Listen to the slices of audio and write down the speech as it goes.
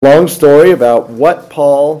Long story about what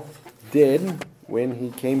Paul did when he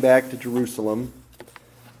came back to Jerusalem,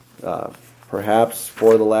 perhaps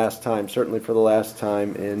for the last time, certainly for the last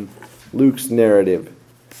time in Luke's narrative.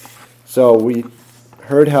 So we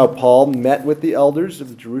heard how Paul met with the elders of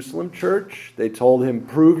the Jerusalem church. They told him,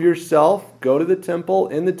 "Prove yourself, go to the temple."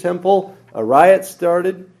 In the temple, a riot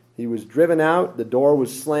started. He was driven out. The door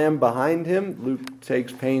was slammed behind him. Luke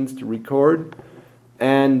takes pains to record.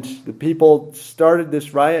 And the people started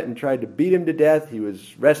this riot and tried to beat him to death. He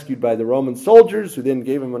was rescued by the Roman soldiers, who then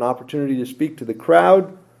gave him an opportunity to speak to the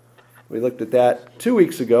crowd. We looked at that 2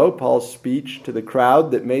 weeks ago, Paul's speech to the crowd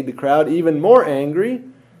that made the crowd even more angry.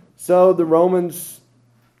 So the Romans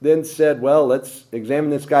then said, well, let's examine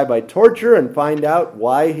this guy by torture and find out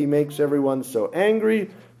why he makes everyone so angry.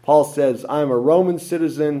 Paul says, I'm a Roman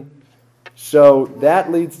citizen. So that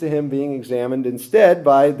leads to him being examined instead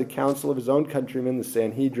by the council of his own countrymen, the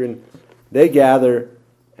Sanhedrin. They gather,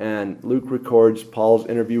 and Luke records Paul's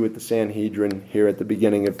interview with the Sanhedrin here at the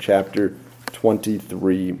beginning of chapter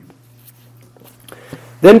 23.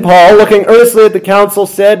 Then Paul, looking earnestly at the council,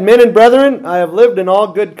 said, Men and brethren, I have lived in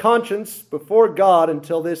all good conscience before God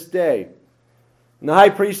until this day. And the high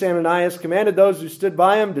priest Ananias commanded those who stood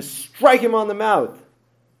by him to strike him on the mouth.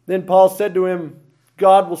 Then Paul said to him,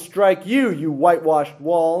 God will strike you, you whitewashed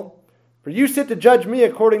wall. For you sit to judge me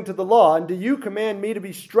according to the law, and do you command me to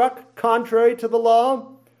be struck contrary to the law?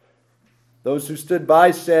 Those who stood by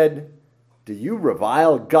said, Do you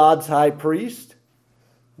revile God's high priest?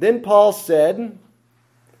 Then Paul said, and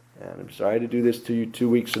I'm sorry to do this to you 2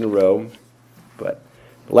 weeks in a row, but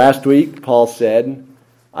last week Paul said,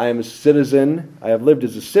 I am a citizen, I have lived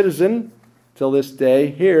as a citizen till this day.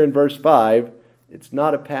 Here in verse 5, it's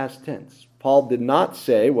not a past tense. Paul did not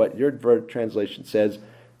say what your translation says,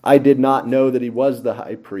 I did not know that he was the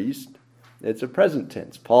high priest. It's a present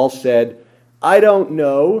tense. Paul said, I don't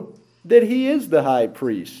know that he is the high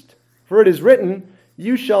priest. For it is written,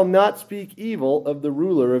 you shall not speak evil of the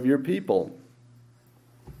ruler of your people.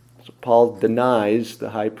 So Paul denies the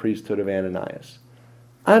high priesthood of Ananias.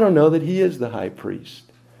 I don't know that he is the high priest.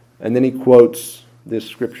 And then he quotes this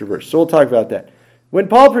scripture verse. So we'll talk about that. When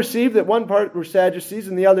Paul perceived that one part were Sadducees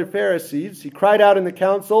and the other Pharisees, he cried out in the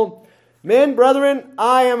council, Men, brethren,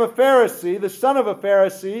 I am a Pharisee, the son of a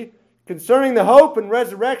Pharisee. Concerning the hope and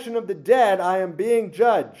resurrection of the dead, I am being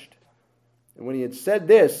judged. And when he had said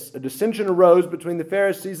this, a dissension arose between the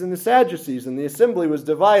Pharisees and the Sadducees, and the assembly was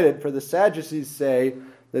divided, for the Sadducees say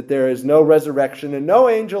that there is no resurrection and no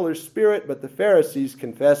angel or spirit, but the Pharisees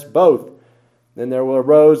confess both. Then there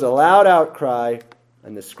arose a loud outcry,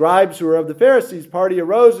 and the scribes who were of the Pharisees' party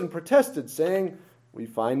arose and protested, saying, We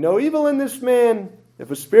find no evil in this man. If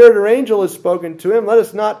a spirit or angel has spoken to him, let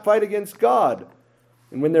us not fight against God.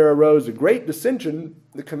 And when there arose a great dissension,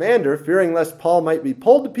 the commander, fearing lest Paul might be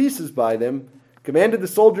pulled to pieces by them, commanded the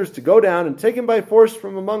soldiers to go down and take him by force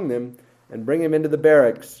from among them and bring him into the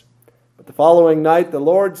barracks. But the following night the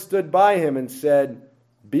Lord stood by him and said,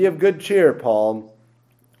 Be of good cheer, Paul,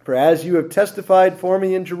 for as you have testified for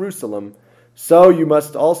me in Jerusalem, so you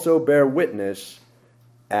must also bear witness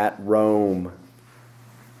at Rome.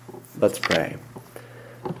 Let's pray.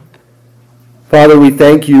 Father, we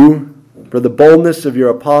thank you for the boldness of your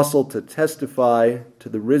apostle to testify to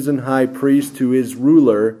the risen high priest who is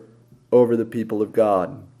ruler over the people of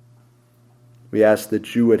God. We ask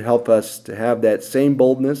that you would help us to have that same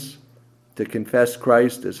boldness to confess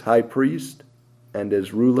Christ as high priest and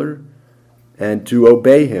as ruler, and to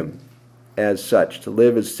obey him as such, to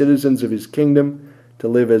live as citizens of his kingdom, to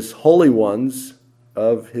live as holy ones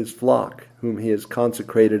of his flock, whom he has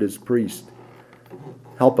consecrated as priest.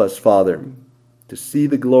 Help us, Father, to see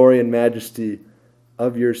the glory and majesty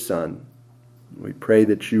of your Son. We pray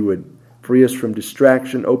that you would free us from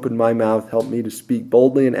distraction, open my mouth, help me to speak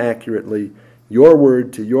boldly and accurately your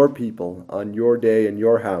word to your people on your day in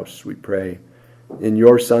your house, we pray. In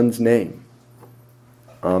your Son's name.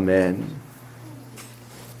 Amen.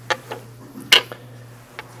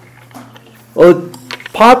 Well, the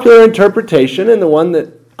popular interpretation, and the one that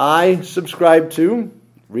I subscribe to,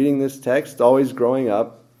 reading this text, always growing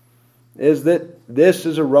up, is that this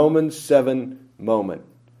is a Romans 7 moment,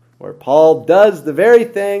 where Paul does the very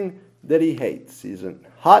thing that he hates. He's a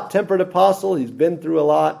hot-tempered apostle. He's been through a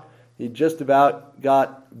lot. He just about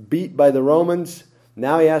got beat by the Romans.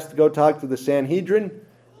 Now he has to go talk to the Sanhedrin.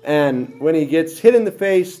 And when he gets hit in the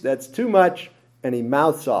face, that's too much, and he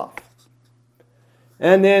mouths off.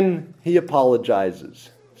 And then he apologizes.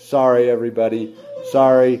 Sorry, everybody.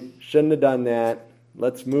 Sorry. Shouldn't have done that.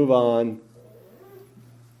 Let's move on.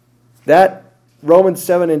 That Romans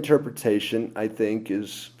 7 interpretation, I think,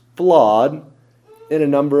 is flawed in a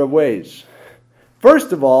number of ways.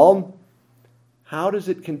 First of all, how does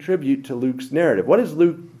it contribute to Luke's narrative? What is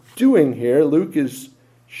Luke doing here? Luke is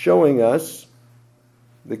showing us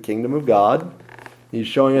the kingdom of God. He's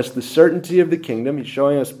showing us the certainty of the kingdom. He's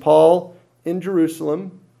showing us Paul in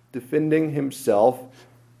Jerusalem defending himself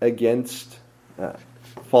against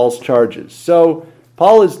false charges. So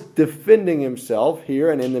Paul is defending himself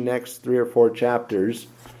here and in the next 3 or 4 chapters.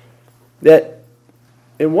 That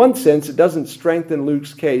in one sense it doesn't strengthen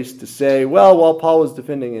Luke's case to say, well, while Paul was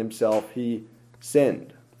defending himself, he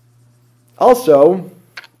sinned. Also,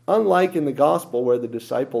 unlike in the gospel where the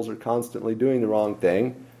disciples are constantly doing the wrong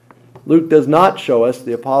thing, Luke does not show us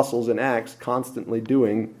the apostles in Acts constantly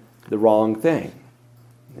doing the wrong thing.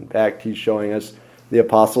 In fact, he's showing us the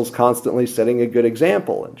apostles constantly setting a good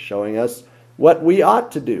example and showing us what we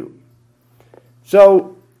ought to do.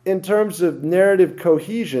 So, in terms of narrative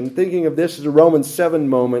cohesion, thinking of this as a Romans 7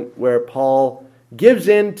 moment where Paul gives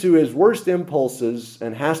in to his worst impulses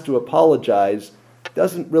and has to apologize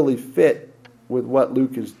doesn't really fit with what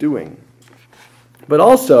Luke is doing. But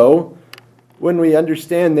also, when we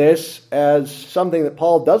understand this as something that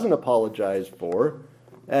Paul doesn't apologize for,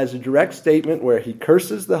 as a direct statement where he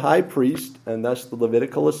curses the high priest and thus the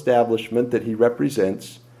Levitical establishment that he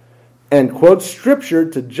represents, and quotes Scripture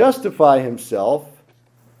to justify himself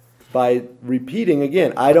by repeating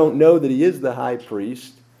again, I don't know that he is the high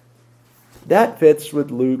priest, that fits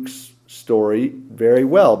with Luke's story very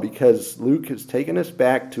well because Luke has taken us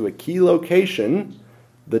back to a key location,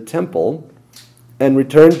 the temple, and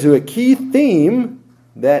returned to a key theme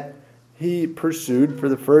that he pursued for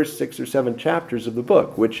the first 6 or 7 chapters of the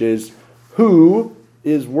book, which is who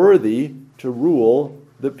is worthy to rule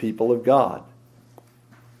the people of God?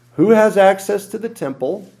 Who has access to the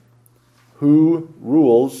temple? Who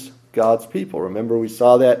rules God's people? Remember, we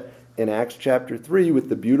saw that in Acts chapter 3 with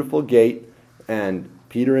the beautiful gate and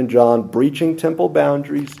Peter and John breaching temple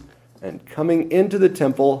boundaries and coming into the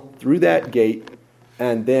temple through that gate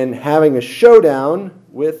and then having a showdown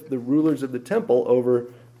with the rulers of the temple over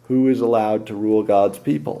who is allowed to rule God's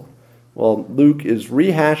people. Well, Luke is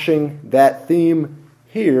rehashing that theme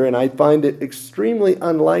here, and I find it extremely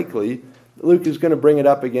unlikely that Luke is going to bring it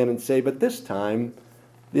up again and say, but this time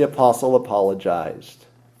the apostle apologized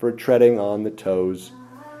for treading on the toes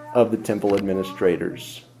of the temple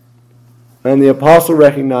administrators. And the apostle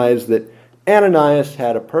recognized that Ananias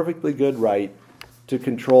had a perfectly good right to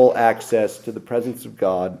control access to the presence of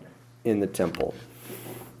God in the temple.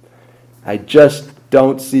 I just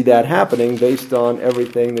don't see that happening based on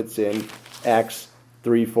everything that's in Acts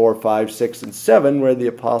 3, 4, 5, 6, and 7, where the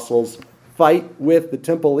apostles fight with the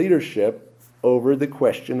temple leadership over the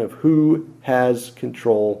question of who has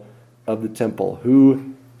control of the temple,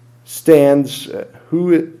 who stands,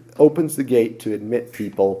 who opens the gate to admit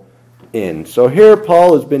people in. So here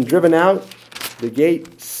Paul has been driven out, the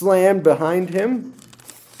gate slammed behind him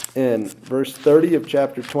in verse 30 of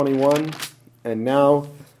chapter 21, and now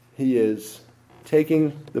he is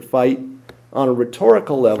taking the fight on a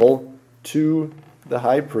rhetorical level to the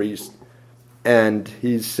high priest, and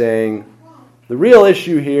he's saying, the real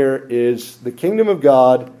issue here is the kingdom of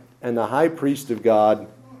God and the high priest of God.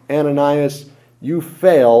 Ananias, you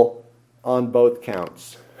fail on both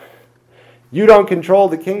counts. You don't control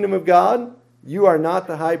the kingdom of God. You are not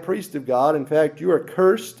the high priest of God. In fact, you are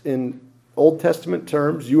cursed in Old Testament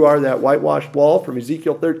terms. You are that whitewashed wall from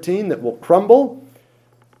Ezekiel 13 that will crumble,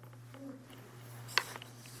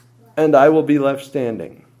 and I will be left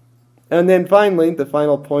standing. And then finally, the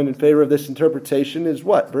final point in favor of this interpretation is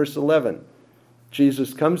what? Verse 11.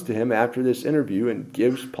 Jesus comes to him after this interview and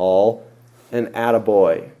gives Paul an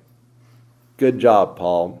attaboy. Good job,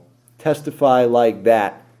 Paul. Testify like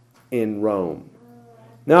that in Rome.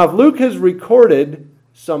 Now, if Luke has recorded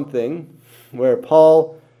something where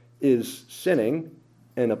Paul is sinning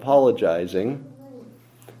and apologizing,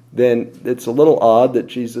 then it's a little odd that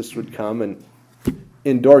Jesus would come and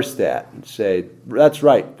endorse that and say, that's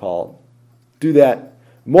right, Paul. Do that.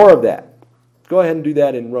 More of that. Go ahead and do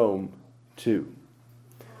that in Rome, too.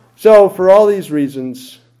 So, for all these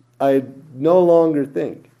reasons, I no longer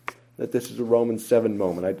think that this is a Romans 7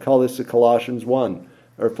 moment. I'd call this a Colossians 1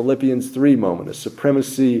 or Philippians 3 moment, a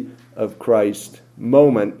supremacy of Christ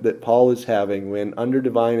moment that Paul is having when, under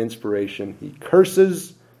divine inspiration, he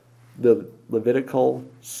curses the Levitical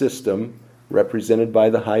system represented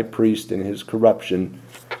by the high priest in his corruption,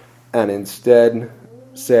 and instead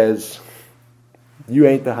says, you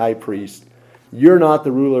ain't the high priest. You're not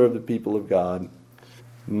the ruler of the people of God.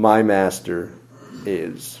 My master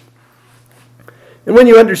is. And when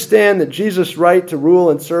you understand that Jesus' right to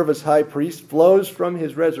rule and serve as high priest flows from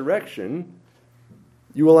his resurrection,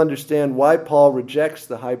 you will understand why Paul rejects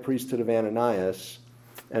the high priesthood of Ananias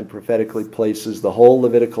and prophetically places the whole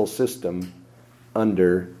Levitical system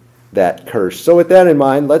under that curse. So with that in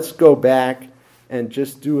mind, let's go back and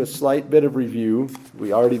just do a slight bit of review.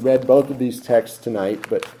 We already read both of these texts tonight,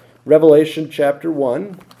 but Revelation chapter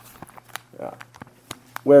 1,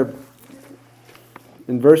 where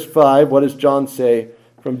in verse 5, what does John say?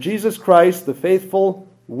 From Jesus Christ, the faithful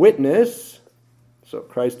witness, so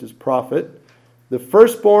Christ is prophet, the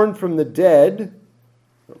firstborn from the dead,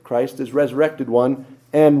 Christ is resurrected one,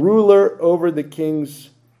 and ruler over the kings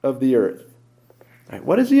of the earth. All right,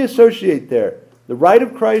 what does he associate there? The right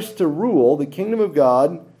of Christ to rule the kingdom of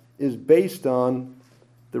God is based on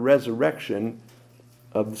the resurrection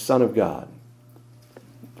of the Son of God.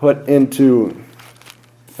 Put into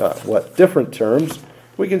different terms,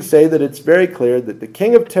 we can say that it's very clear that the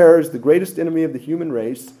king of terrors, the greatest enemy of the human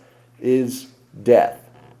race, is death.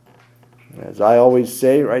 As I always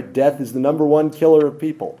say, right, death is the number one killer of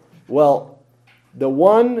people. Well, the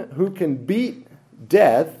one who can beat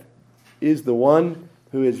death is the one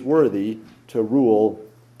who is worthy to rule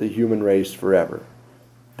the human race forever.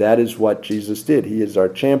 That is what Jesus did. He is our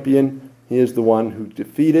champion. He is the one who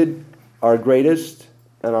defeated our greatest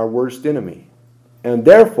and our worst enemy. And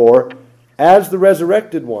therefore, as the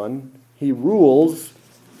resurrected one, he rules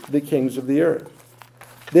the kings of the earth.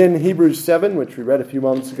 Then Hebrews 7, which we read a few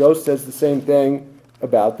moments ago, says the same thing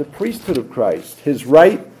about the priesthood of Christ. His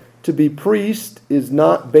right to be priest is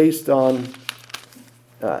not based on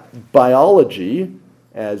biology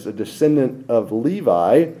as a descendant of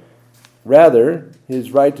Levi. Rather,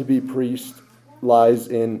 his right to be priest lies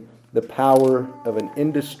in the power of an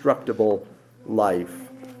indestructible life.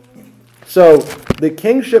 So, the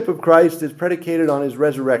kingship of Christ is predicated on his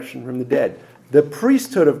resurrection from the dead. The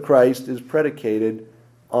priesthood of Christ is predicated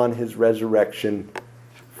on his resurrection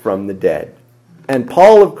from the dead. And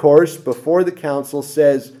Paul, of course, before the council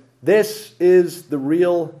says, this is the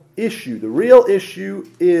real issue. The real issue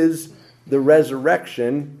is the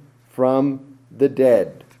resurrection from the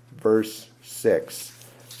dead. Verse 6.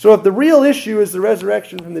 So if the real issue is the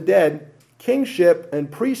resurrection from the dead, kingship and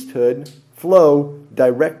priesthood flow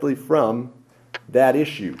directly from that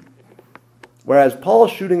issue. Whereas Paul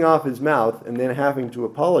shooting off his mouth and then having to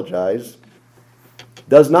apologize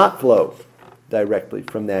does not flow directly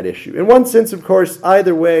from that issue. In one sense, of course,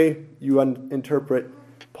 either way you interpret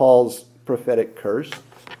Paul's prophetic curse,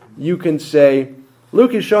 you can say,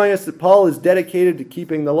 Luke is showing us that Paul is dedicated to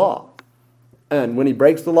keeping the law. And when he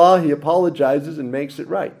breaks the law, he apologizes and makes it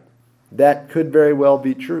right. That could very well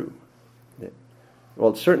be true.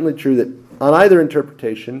 Well, it's certainly true that on either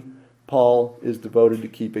interpretation, Paul is devoted to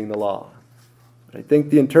keeping the law. I think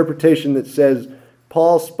the interpretation that says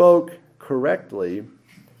Paul spoke correctly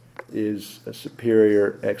is a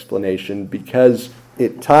superior explanation because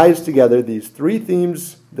it ties together these three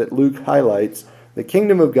themes that Luke highlights: the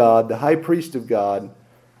kingdom of God, the high priest of God,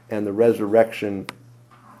 and the resurrection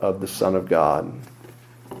of the Son of God.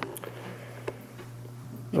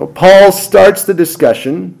 So Paul starts the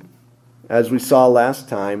discussion, as we saw last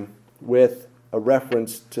time, with a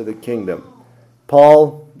reference to the kingdom.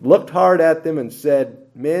 Paul looked hard at them and said,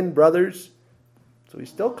 men, brothers, so he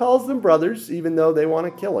still calls them brothers, even though they want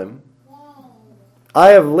to kill him.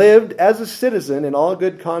 I have lived as a citizen in all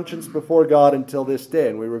good conscience before God until this day.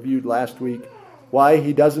 And we reviewed last week why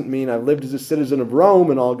he doesn't mean I've lived as a citizen of Rome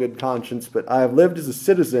in all good conscience, but I have lived as a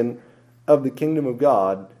citizen of the kingdom of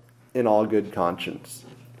God in all good conscience.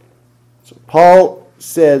 So Paul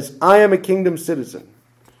says, I am a kingdom citizen.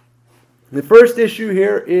 The first issue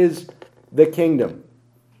here is the kingdom.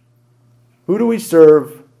 Who do we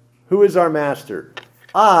serve? Who is our master?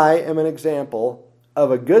 I am an example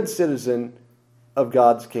of a good citizen of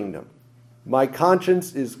God's kingdom. My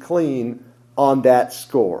conscience is clean on that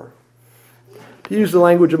score. To use the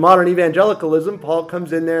language of modern evangelicalism, Paul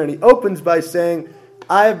comes in there and he opens by saying,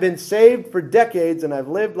 I have been saved for decades and I've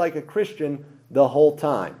lived like a Christian the whole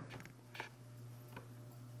time.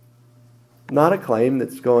 Not a claim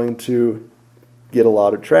that's going to get a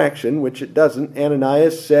lot of traction, which it doesn't.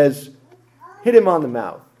 Ananias says, hit him on the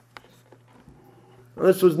mouth. Well,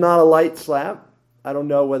 this was not a light slap. I don't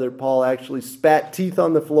know whether Paul actually spat teeth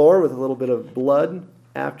on the floor with a little bit of blood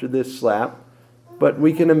after this slap, but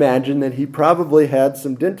we can imagine that he probably had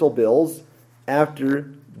some dental bills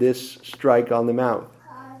after this strike on the mouth.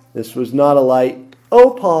 This was not a light,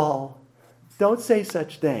 oh, Paul, don't say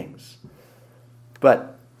such things.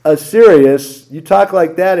 But a serious, you talk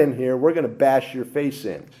like that in here, we're going to bash your face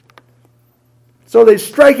in. So they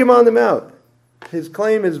strike him on the mouth. His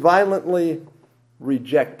claim is violently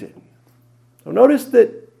rejected. So notice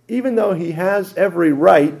that even though he has every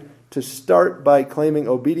right to start by claiming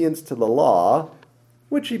obedience to the law,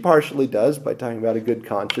 which he partially does by talking about a good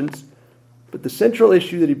conscience. But the central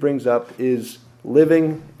issue that he brings up is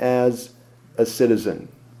living as a citizen.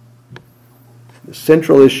 The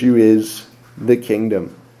central issue is the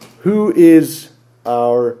kingdom. Who is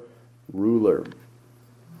our ruler?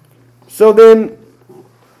 So then,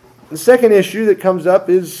 the second issue that comes up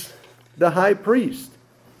is the high priest.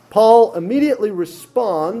 Paul immediately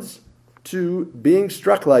responds to being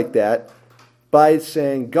struck like that by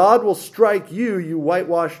saying, God will strike you, you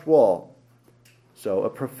whitewashed wall. So a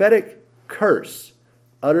prophetic curse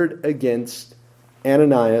uttered against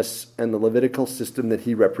Ananias and the Levitical system that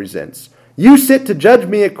he represents. You sit to judge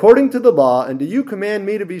me according to the law, and do you command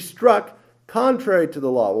me to be struck contrary to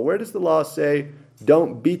the law? Well, where does the law say,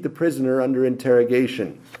 don't beat the prisoner under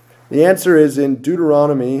interrogation? The answer is in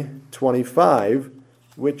Deuteronomy 25,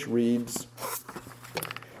 which reads,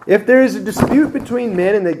 if there is a dispute between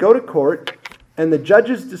men and they go to court, and the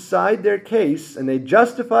judges decide their case, and they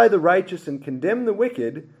justify the righteous and condemn the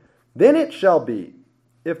wicked, then it shall be,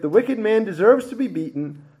 if the wicked man deserves to be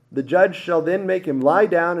beaten, the judge shall then make him lie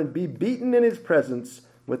down and be beaten in his presence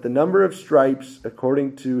with the number of stripes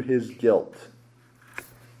according to his guilt.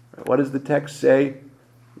 What does the text say?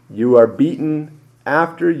 You are beaten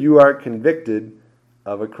after you are convicted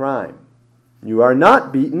of a crime. You are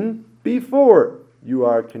not beaten before you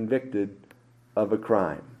are convicted of a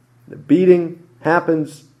crime. The beating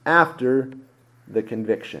happens after the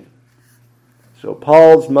conviction. So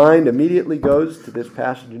Paul's mind immediately goes to this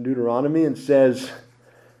passage in Deuteronomy and says,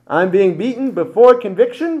 I'm being beaten before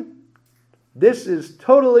conviction? This is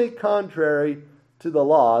totally contrary to the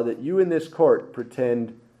law that you in this court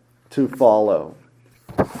pretend to follow.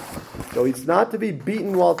 So he's not to be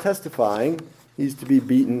beaten while testifying. He's to be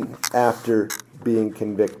beaten after being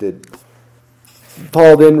convicted.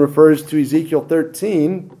 Paul then refers to Ezekiel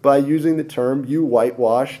 13 by using the term, you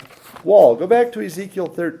whitewashed wall. Go back to Ezekiel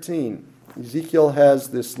 13. Ezekiel has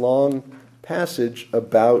this long passage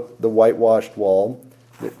about the whitewashed wall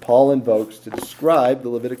that Paul invokes to describe the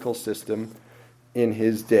Levitical system in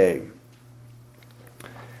his day.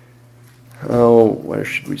 Oh, where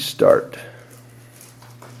should we start?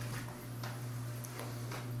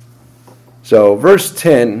 So, verse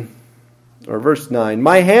 10, or verse 9,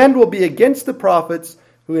 my hand will be against the prophets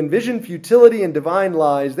who envision futility and divine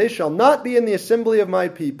lies. They shall not be in the assembly of my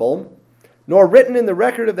people, nor written in the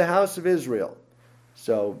record of the house of Israel.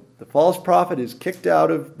 So, the false prophet is kicked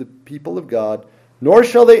out of the people of God, nor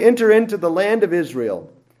shall they enter into the land of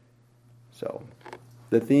Israel. So,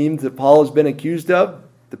 the themes that Paul has been accused of,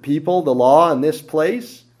 the people, the law, and this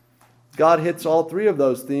place, God hits all three of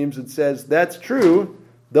those themes and says, that's true,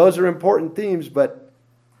 those are important themes, but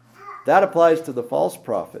that applies to the false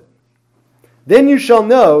prophet. Then you shall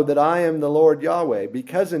know that I am the Lord Yahweh,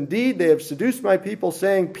 because indeed they have seduced my people,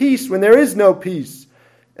 saying, peace, when there is no peace.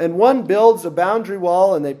 And one builds a boundary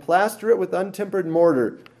wall, and they plaster it with untempered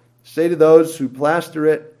mortar. Say to those who plaster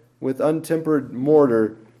it with untempered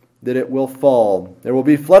mortar that it will fall. There will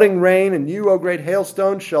be flooding rain, and you, O great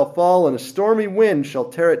hailstone, shall fall, and a stormy wind shall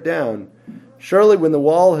tear it down. Surely when the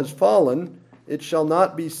wall has fallen, it shall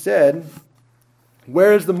not be said,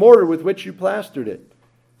 where is the mortar with which you plastered it?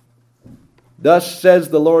 Thus says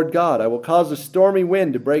the Lord God, I will cause a stormy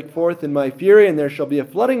wind to break forth in my fury, and there shall be a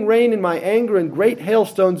flooding rain in my anger, and great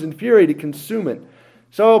hailstones in fury to consume it.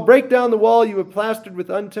 So I will break down the wall you have plastered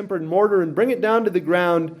with untempered mortar, and bring it down to the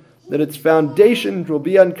ground, that its foundation will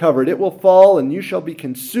be uncovered. It will fall, and you shall be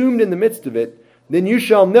consumed in the midst of it. Then you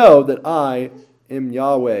shall know that I am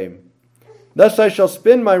Yahweh. Thus I shall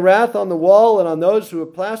spend my wrath on the wall and on those who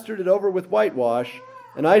have plastered it over with whitewash.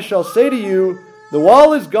 And I shall say to you, the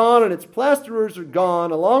wall is gone and its plasterers are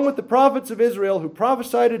gone, along with the prophets of Israel who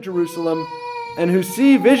prophesy to Jerusalem and who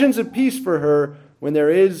see visions of peace for her when there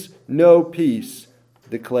is no peace,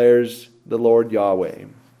 declares the Lord Yahweh.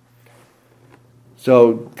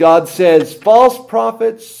 So God says false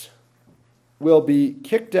prophets will be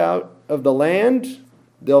kicked out of the land.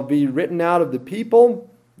 They'll be written out of the people.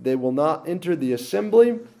 They will not enter the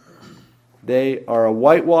assembly. They are a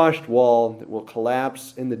whitewashed wall that will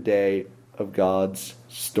collapse in the day of God's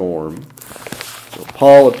storm. So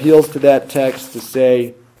Paul appeals to that text to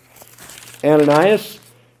say, Ananias,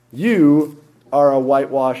 you are a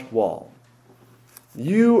whitewashed wall.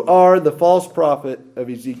 You are the false prophet of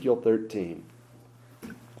Ezekiel 13.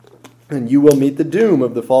 And you will meet the doom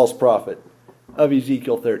of the false prophet of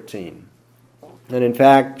Ezekiel 13. And in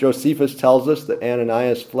fact, Josephus tells us that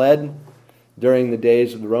Ananias fled during the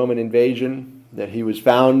days of the Roman invasion, that he was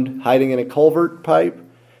found hiding in a culvert pipe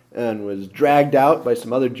and was dragged out by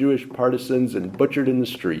some other Jewish partisans and butchered in the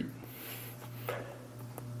street.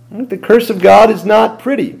 The curse of God is not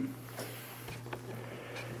pretty.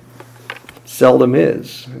 Seldom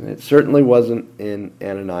is. It certainly wasn't in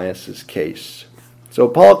Ananias' case. So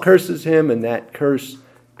Paul curses him, and that curse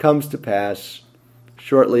comes to pass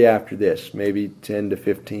shortly after this, maybe 10 to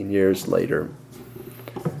 15 years later.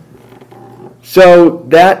 So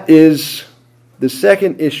that is the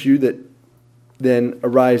second issue that then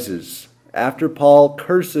arises. After Paul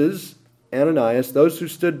curses Ananias, those who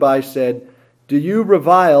stood by said, "Do you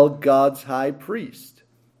revile God's high priest?"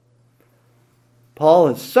 Paul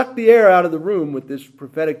has sucked the air out of the room with this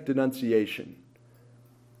prophetic denunciation.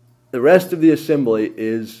 The rest of the assembly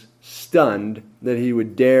is stunned that he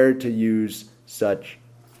would dare to use such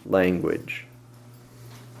language.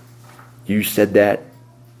 "You said that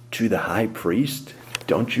to the high priest?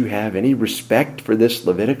 Don't you have any respect for this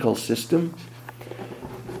Levitical system?"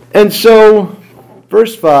 And so,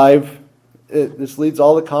 verse 5, this leads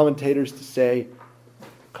all the commentators to say,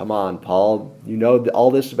 "Come on, Paul, you know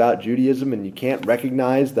all this about Judaism and you can't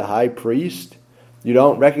recognize the high priest? You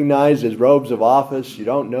don't recognize his robes of office? You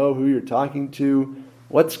don't know who you're talking to?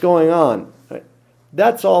 What's going on?"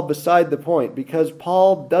 That's all beside the point, because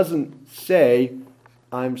Paul doesn't say,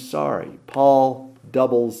 "I'm sorry." Paul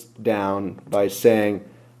doubles down by saying,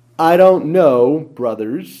 "I don't know,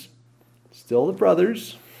 brothers." Still the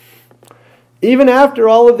brothers. Even after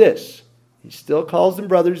all of this, he still calls them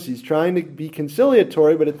brothers. He's trying to be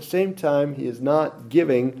conciliatory, but at the same time, he is not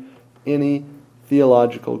giving any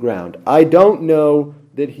theological ground. I don't know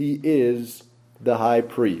that he is the high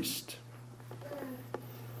priest.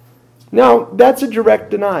 Now, that's a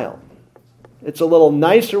direct denial. It's a little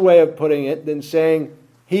nicer way of putting it than saying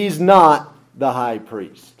he's not the high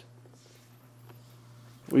priest.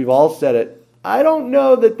 We've all said it. I don't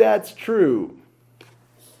know that that's true.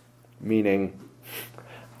 Meaning,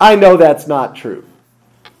 I know that's not true.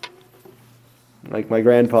 Like my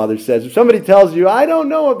grandfather says, if somebody tells you, "I don't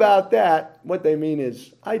know about that," what they mean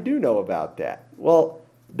is, "I do know about that." Well,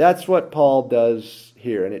 that's what Paul does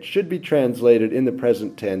here, and it should be translated in the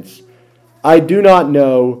present tense. I do not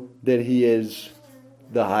know that he is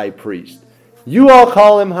the high priest. You all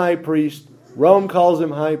call him high priest. Rome calls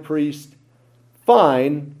him high priest.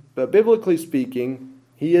 Fine, but biblically speaking,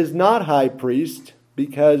 he is not high priest,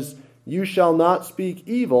 because you shall not speak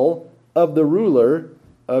evil of the ruler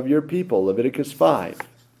of your people. Leviticus 5.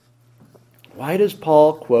 Why does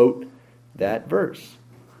Paul quote that verse?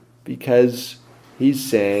 Because he's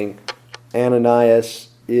saying Ananias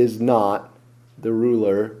is not the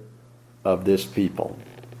ruler of this people.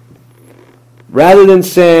 Rather than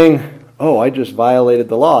saying, "Oh, I just violated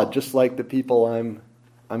the law, just like the people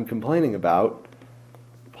I'm complaining about,"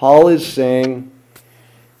 Paul is saying,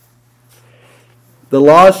 the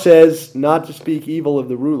law says not to speak evil of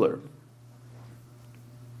the ruler.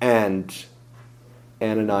 And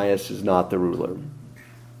Ananias is not the ruler.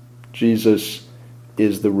 Jesus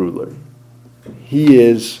is the ruler. He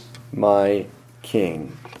is my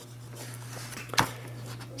king.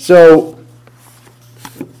 So,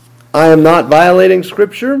 I am not violating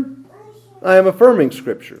Scripture. I am affirming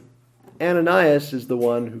Scripture. Ananias is the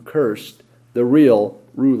one who cursed the real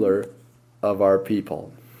ruler of our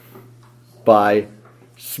people by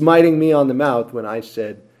smiting me on the mouth when I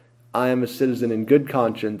said, "I am a citizen in good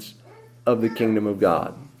conscience of the kingdom of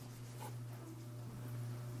God."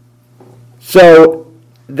 So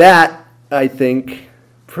that, I think,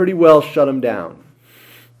 pretty well shut him down.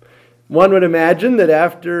 One would imagine that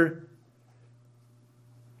after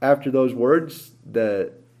those words,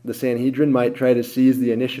 the Sanhedrin might try to seize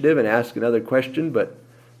the initiative and ask another question, but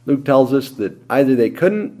Luke tells us that either they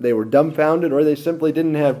couldn't, they were dumbfounded, or they simply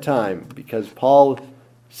didn't have time, because Paul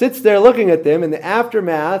sits there looking at them in the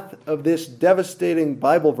aftermath of this devastating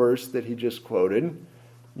Bible verse that he just quoted.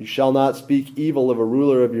 "You shall not speak evil of a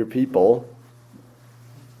ruler of your people."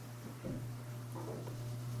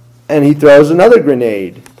 And he throws another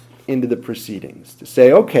grenade into the proceedings to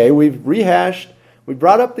say, okay, we've rehashed, we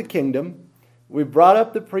brought up the kingdom, we brought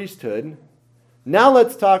up the priesthood, now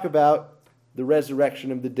let's talk about the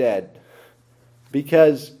resurrection of the dead.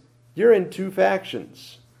 Because you're in two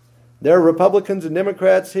factions. There are Republicans and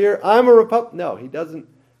Democrats here. I'm a Republican. No, he doesn't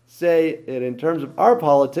say it in terms of our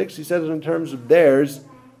politics. He says it in terms of theirs.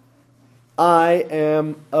 I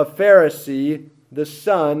am a Pharisee, the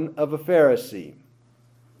son of a Pharisee.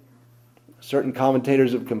 Certain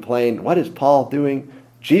commentators have complained, what is Paul doing?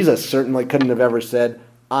 Jesus certainly couldn't have ever said,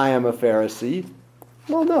 "I am a Pharisee."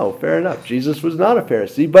 Well, no, fair enough. Jesus was not a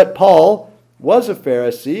Pharisee, but Paul was a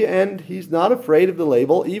Pharisee, and he's not afraid of the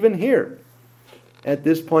label even here. At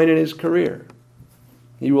this point in his career,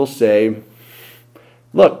 he will say,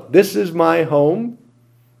 "Look, this is my home.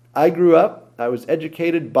 I grew up I was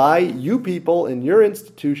educated by you people in your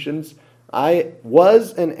institutions. I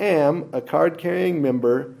was and am a card-carrying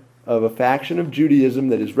member of a faction of Judaism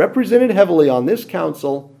that is represented heavily on this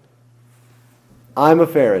council. I'm a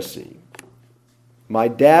Pharisee. My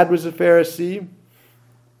dad was a Pharisee.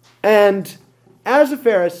 And as a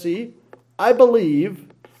Pharisee, I believe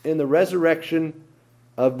in the resurrection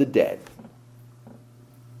of the dead.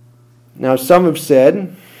 Now, some have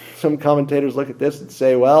said, some commentators look at this and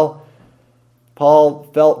say, well, Paul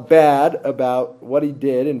felt bad about what he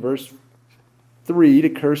did in verse 3 to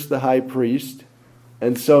curse the high priest.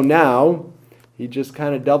 And so now he just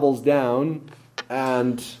kind of doubles down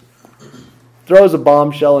and throws a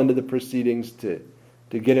bombshell into the proceedings to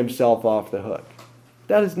get himself off the hook.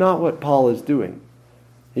 That is not what Paul is doing.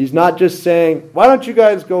 He's not just saying, why don't you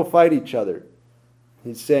guys go fight each other?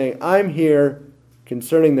 He's saying, I'm here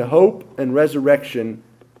concerning the hope and resurrection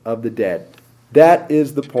of the dead. That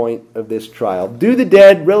is the point of this trial. Do the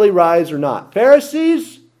dead really rise or not?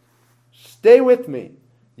 Pharisees, stay with me.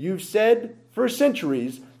 You've said for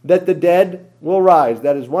centuries that the dead will rise.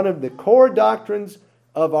 That is one of the core doctrines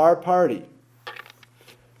of our party.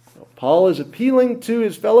 Paul is appealing to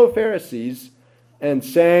his fellow Pharisees and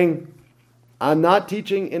saying, I'm not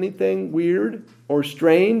teaching anything weird or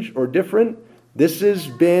strange or different. This has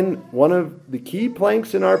been one of the key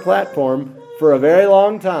planks in our platform for a very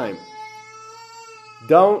long time.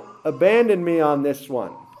 Don't abandon me on this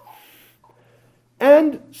one.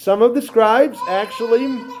 And some of the scribes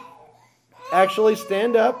actually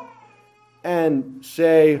stand up and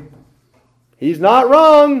say, he's not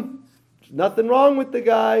wrong. There's nothing wrong with the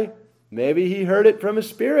guy. Maybe he heard it from a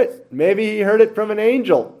spirit. Maybe he heard it from an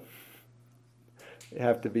angel. They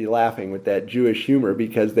have to be laughing with that Jewish humor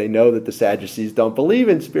because they know that the Sadducees don't believe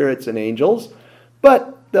in spirits and angels,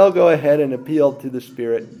 but they'll go ahead and appeal to the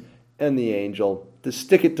spirit and the angel to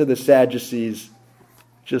stick it to the Sadducees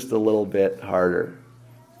just a little bit harder.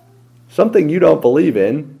 Something you don't believe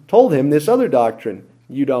in told him this other doctrine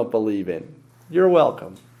you don't believe in. You're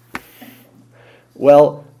welcome.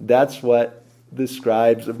 Well, that's what the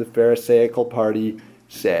scribes of the Pharisaical party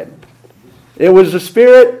said. It was a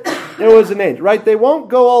spirit, it was an angel, right? They won't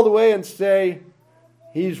go all the way and say,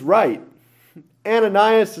 he's right.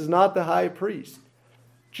 Ananias is not the high priest.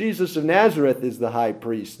 Jesus of Nazareth is the high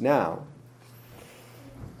priest now.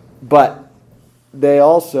 But they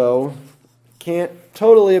also can't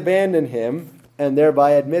totally abandon him and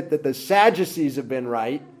thereby admit that the Sadducees have been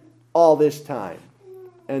right all this time.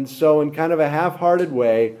 And so in kind of a half-hearted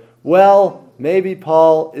way, well, maybe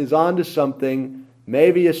Paul is onto something.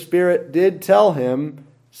 Maybe a spirit did tell him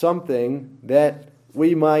something that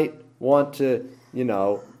we might want to,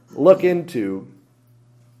 look into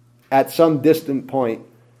at some distant point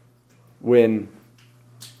when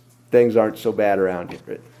things aren't so bad around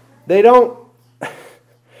here. They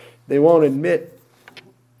won't admit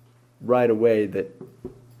right away that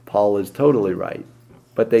Paul is totally right,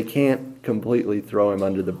 but they can't completely throw him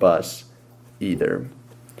under the bus either.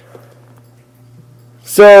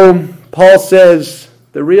 So Paul says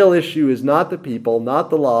the real issue is not the people, not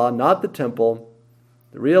the law, not the temple.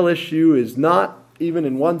 The real issue is not, even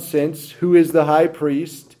in one sense, who is the high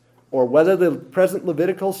priest or whether the present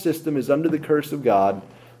Levitical system is under the curse of God.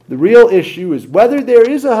 The real issue is whether there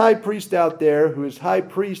is a high priest out there who is high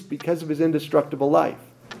priest because of his indestructible life.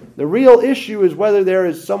 The real issue is whether there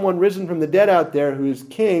is someone risen from the dead out there who is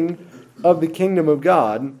king of the kingdom of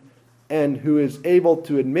God and who is able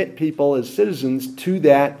to admit people as citizens to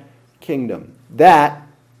that kingdom. That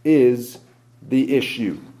is the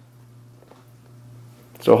issue.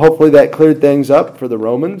 So hopefully that cleared things up for the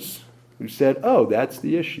Romans who said, oh, that's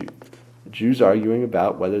the issue. The Jews arguing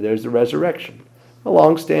about whether there's a resurrection. A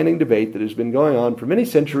long-standing debate that has been going on for many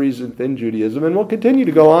centuries within Judaism and will continue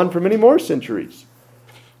to go on for many more centuries.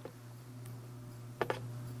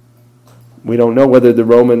 We don't know whether the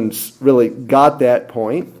Romans really got that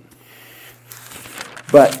point,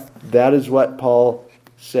 but that is what Paul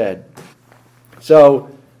said.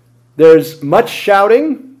 So there's much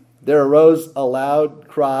shouting. There arose a loud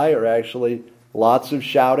cry, or actually lots of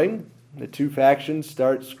shouting. The two factions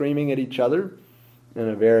start screaming at each other in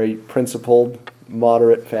a very principled,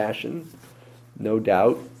 moderate fashion, no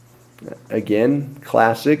doubt. Again,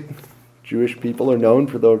 classic. Jewish people are known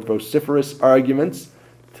for those vociferous arguments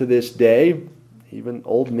to this day. Even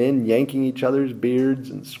old men yanking each other's beards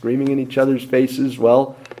and screaming in each other's faces.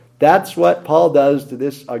 Well, that's what Paul does to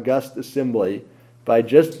this august assembly by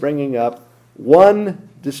just bringing up one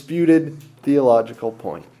disputed theological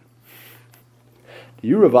point. Do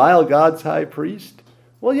you revile God's high priest?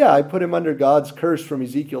 Well, yeah, I put him under God's curse from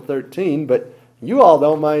Ezekiel 13, but you all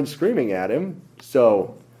don't mind screaming at him.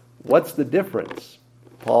 So What's the difference?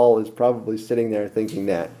 Paul is probably sitting there thinking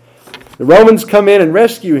that. The Romans come in and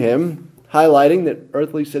rescue him, highlighting that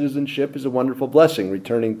earthly citizenship is a wonderful blessing,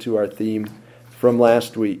 returning to our theme from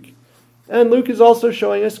last week. And Luke is also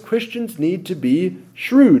showing us Christians need to be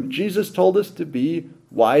shrewd. Jesus told us to be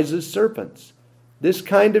wise as serpents. This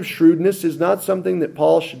kind of shrewdness is not something that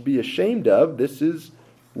Paul should be ashamed of. This is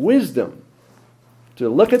wisdom. To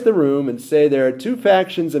look at the room and say there are two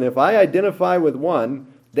factions, and if I identify with one,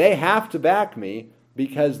 they have to back me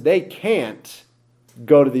because they can't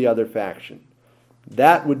go to the other faction.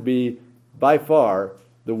 That would be, by far,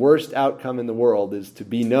 the worst outcome in the world, is to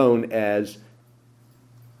be known as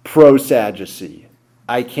pro-Sadducee.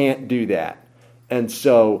 I can't do that. And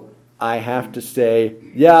so I have to say,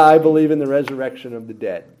 yeah, I believe in the resurrection of the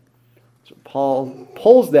dead. So Paul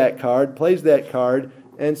pulls that card, plays that card,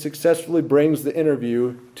 and successfully brings the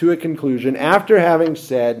interview to a conclusion after having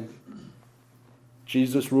said,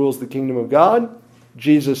 Jesus rules the kingdom of God,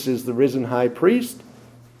 Jesus is the risen high priest,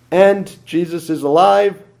 and Jesus is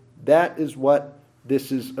alive. That is what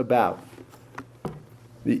this is about.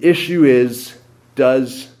 The issue is,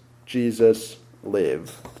 does Jesus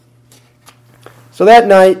live? So that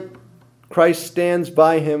night, Christ stands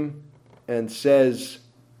by him and says,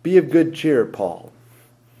 be of good cheer, Paul.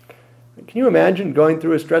 Can you imagine going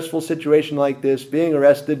through a stressful situation like this, being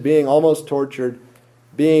arrested, being almost tortured,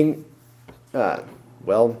 being,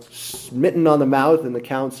 smitten on the mouth in the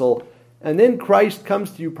council, and then Christ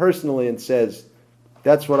comes to you personally and says,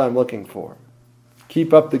 that's what I'm looking for.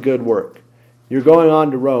 Keep up the good work. You're going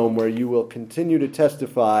on to Rome where you will continue to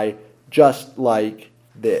testify just like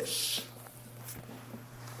this.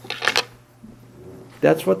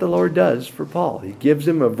 That's what the Lord does for Paul. He gives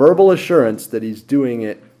him a verbal assurance that he's doing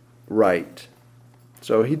it right.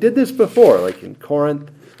 So he did this before, like in Corinth.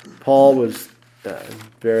 Paul was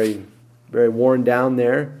very, very worn down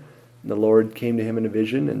there. The Lord came to him in a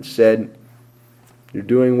vision and said, you're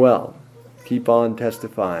doing well. Keep on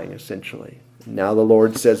testifying, essentially. And now the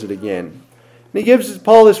Lord says it again. And he gives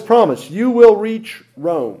Paul this promise. You will reach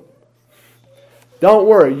Rome. Don't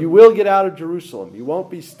worry. You will get out of Jerusalem. You won't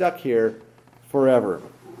be stuck here forever.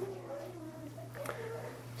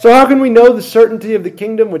 So how can we know the certainty of the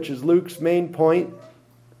kingdom, which is Luke's main point?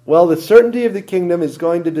 Well, the certainty of the kingdom is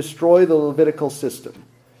going to destroy the Levitical system.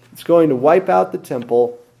 It's going to wipe out the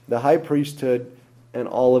temple, the high priesthood, and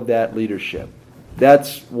all of that leadership.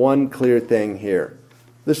 That's one clear thing here.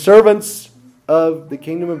 The servants of the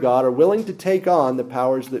kingdom of God are willing to take on the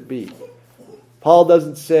powers that be. Paul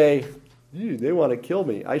doesn't say, they want to kill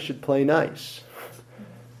me. I should play nice.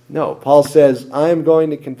 No, Paul says, I am going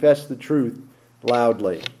to confess the truth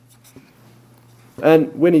loudly.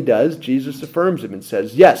 And when he does, Jesus affirms him and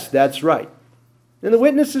says, yes, that's right. And the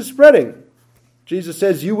witness is spreading. Jesus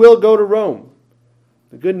says, you will go to Rome.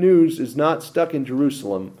 The good news is not stuck in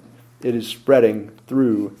Jerusalem. It is spreading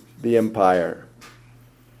through the empire.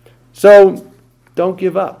 So, don't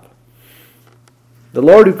give up. The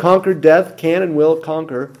Lord who conquered death can and will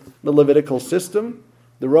conquer the Levitical system,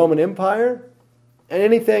 the Roman Empire, and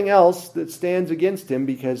anything else that stands against him,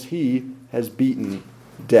 because he has beaten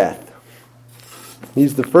death.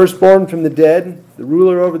 He's the firstborn from the dead, the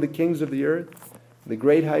ruler over the kings of the earth, the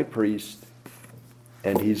great high priest,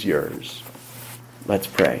 and he's yours. Let's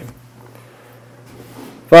pray.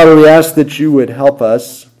 Father, we ask that you would help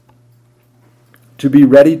us to be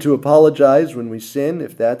ready to apologize when we sin,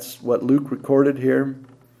 if that's what Luke recorded here.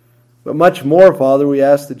 But much more, Father, we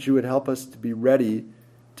ask that you would help us to be ready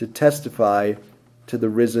to testify to the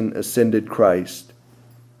risen, ascended Christ.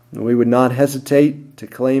 And we would not hesitate to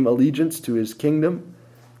claim allegiance to his kingdom,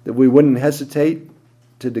 that we wouldn't hesitate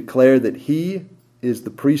to declare that he is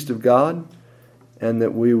the priest of God, and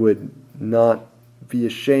that we would not be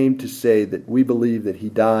ashamed to say that we believe that he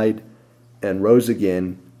died and rose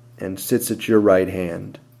again and sits at your right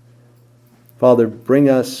hand. Father, bring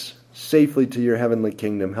us safely to your heavenly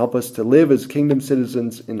kingdom. Help us to live as kingdom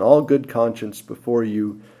citizens in all good conscience before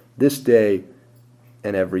you this day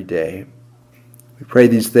and every day. We pray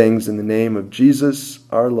these things in the name of Jesus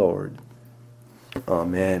our Lord.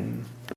 Amen.